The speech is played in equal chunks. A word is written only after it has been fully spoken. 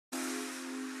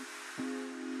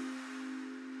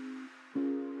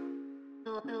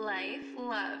life,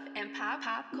 love, and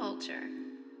pop culture.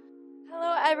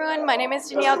 Hello everyone, my name is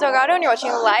Danielle Delgado and you're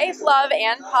watching Life, Love,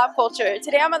 and Pop Culture.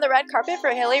 Today I'm on the red carpet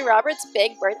for Hilary Roberts'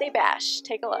 big birthday bash.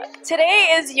 Take a look.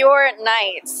 Today is your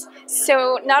night.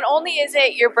 So not only is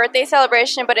it your birthday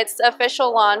celebration, but it's the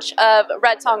official launch of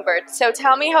Red Songbird. So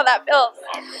tell me how that feels.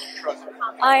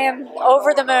 I am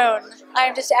over the moon. I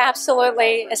am just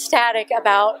absolutely ecstatic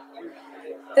about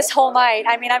this whole night.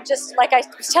 I mean, I'm just, like I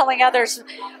was telling others,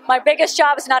 my biggest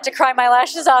job is not to cry my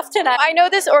lashes off tonight. I know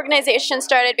this organization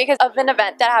started because of an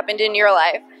event that happened in your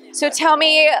life. So tell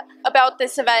me about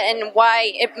this event and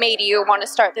why it made you want to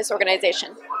start this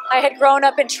organization. I had grown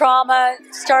up in trauma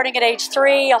starting at age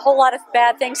 3. A whole lot of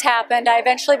bad things happened. I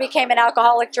eventually became an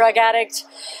alcoholic drug addict.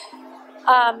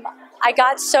 I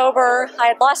got sober. I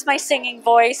had lost my singing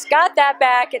voice, got that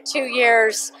back at 2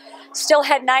 years. Still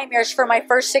had nightmares for my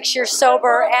first 6 years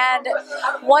sober, and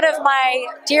one of my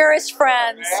dearest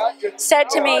friends said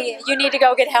to me, you need to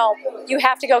go get help. You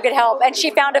have to go get help. And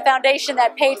she found a foundation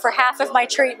that paid for half of my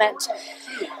treatment.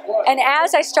 And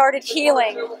as I started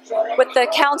healing with the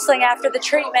counseling after the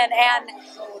treatment and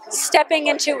stepping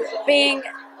into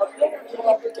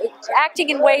acting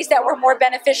in ways that were more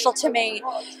beneficial to me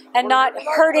and not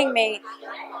hurting me,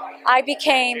 I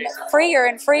became freer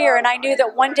and freer, and I knew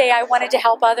that one day I wanted to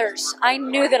help others. I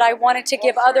knew that I wanted to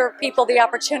give other people the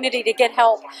opportunity to get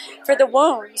help for the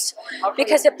wounds,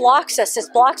 because it blocks us. It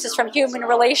blocks us from human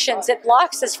relations. It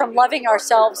blocks us from loving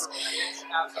ourselves.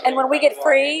 And when we get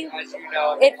free,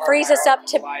 it frees us up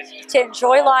to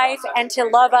enjoy life and to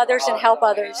love others and help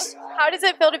others. How does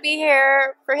it feel to be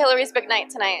here for Hilary's big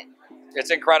night tonight? It's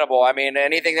incredible. I mean,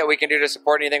 anything that we can do to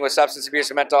support anything with substance abuse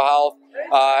and mental health,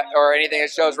 or anything that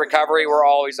shows recovery, we're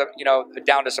always,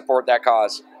 down to support that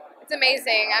cause. It's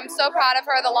amazing. I'm so proud of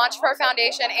her, the launch of her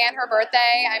foundation and her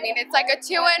birthday. I mean, it's like a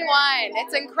 2-in-1.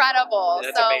 It's incredible.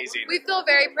 It's amazing. We feel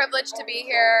very privileged to be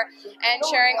here and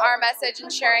sharing our message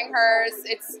and sharing hers.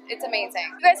 It's amazing.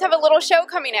 You guys have a little show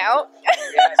coming out.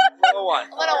 Yes, little one.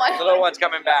 Little one. Little one's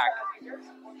coming back.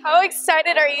 How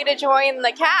excited are you to join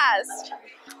the cast?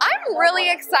 I'm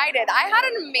really excited. I had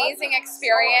an amazing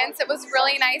experience. It was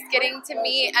really nice getting to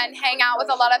meet and hang out with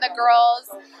a lot of the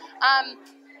girls.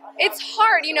 It's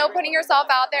hard, putting yourself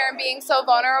out there and being so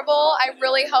vulnerable. I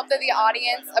really hope that the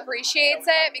audience appreciates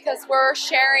it, because we're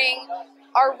sharing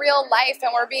our real life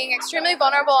and we're being extremely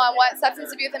vulnerable on what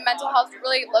substance abuse and mental health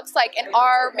really looks like in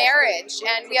our marriage.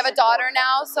 And we have a daughter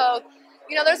now, so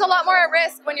there's a lot more at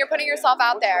risk when you're putting yourself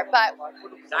out there, but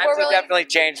times have definitely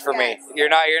changed for me. You're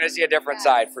going to see a different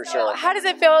side for sure. How does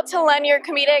it feel to lend your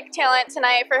comedic talent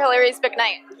tonight for Hilary's big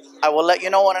night? I will let you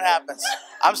know when it happens.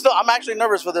 I'm actually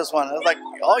nervous for this one. It's like,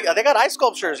 oh yeah, they got ice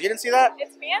sculptures. You didn't see that?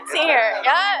 It's fancy here,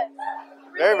 yes.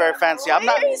 Very, very fancy. Why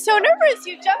are you so nervous?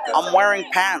 You jumped this I'm wearing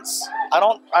pants.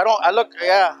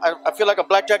 I feel like a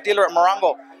blackjack dealer at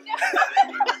Morongo.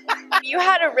 You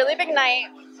had a really big night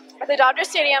at the Dodger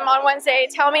Stadium on Wednesday.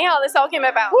 Tell me how this all came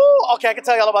about. Woo! Okay, I can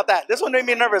tell you all about that. This one made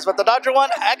me nervous, but the Dodger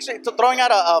one, actually, throwing out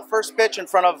a first pitch in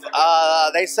front of,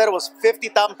 they said it was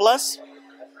 50,000 plus.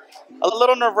 A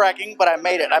little nerve-wracking, but I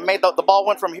made it. The ball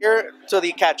went from here to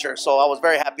the catcher, so I was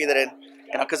very happy that it,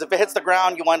 because if it hits the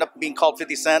ground, you wind up being called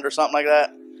 50 Cent or something like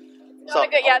that.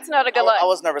 It's not a good look. I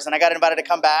was nervous, and I got invited to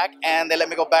come back, and they let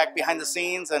me go back behind the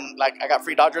scenes, and I got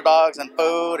free Dodger dogs and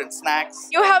food and snacks.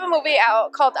 You have a movie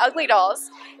out called Ugly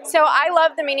Dolls. So I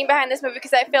love the meaning behind this movie,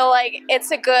 because I feel like it's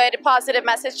a good, positive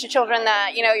message to children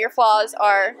that, your flaws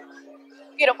are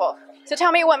beautiful. So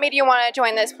tell me what made you want to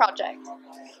join this project.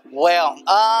 Well,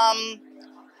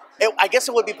 I guess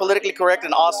it would be politically correct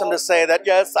and awesome to say that,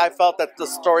 yes, I felt that the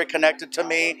story connected to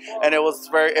me, and it was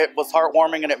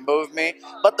heartwarming and it moved me.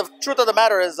 But the truth of the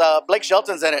matter is Blake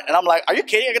Shelton's in it. And I'm like, are you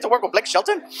kidding? I get to work with Blake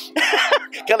Shelton?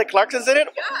 Kelly Clarkson's in it?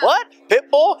 Yeah. What?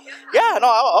 Pitbull? Yeah, no,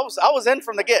 I was in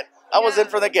from the get. I was in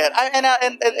from the get. And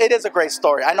it is a great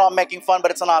story. I know I'm making fun, but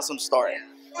it's an awesome story.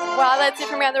 Well, that's it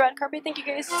from me on the red carpet. Thank you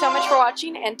guys so much for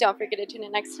watching, and don't forget to tune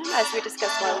in next time as we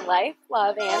discuss more life,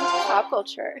 love, and pop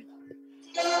culture.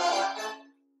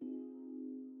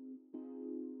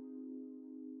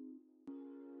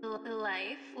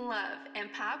 Life, love,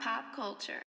 and pop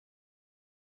culture.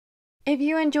 If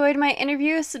you enjoyed my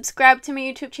interview, subscribe to my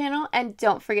YouTube channel, and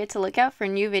don't forget to look out for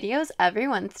new videos every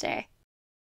Wednesday.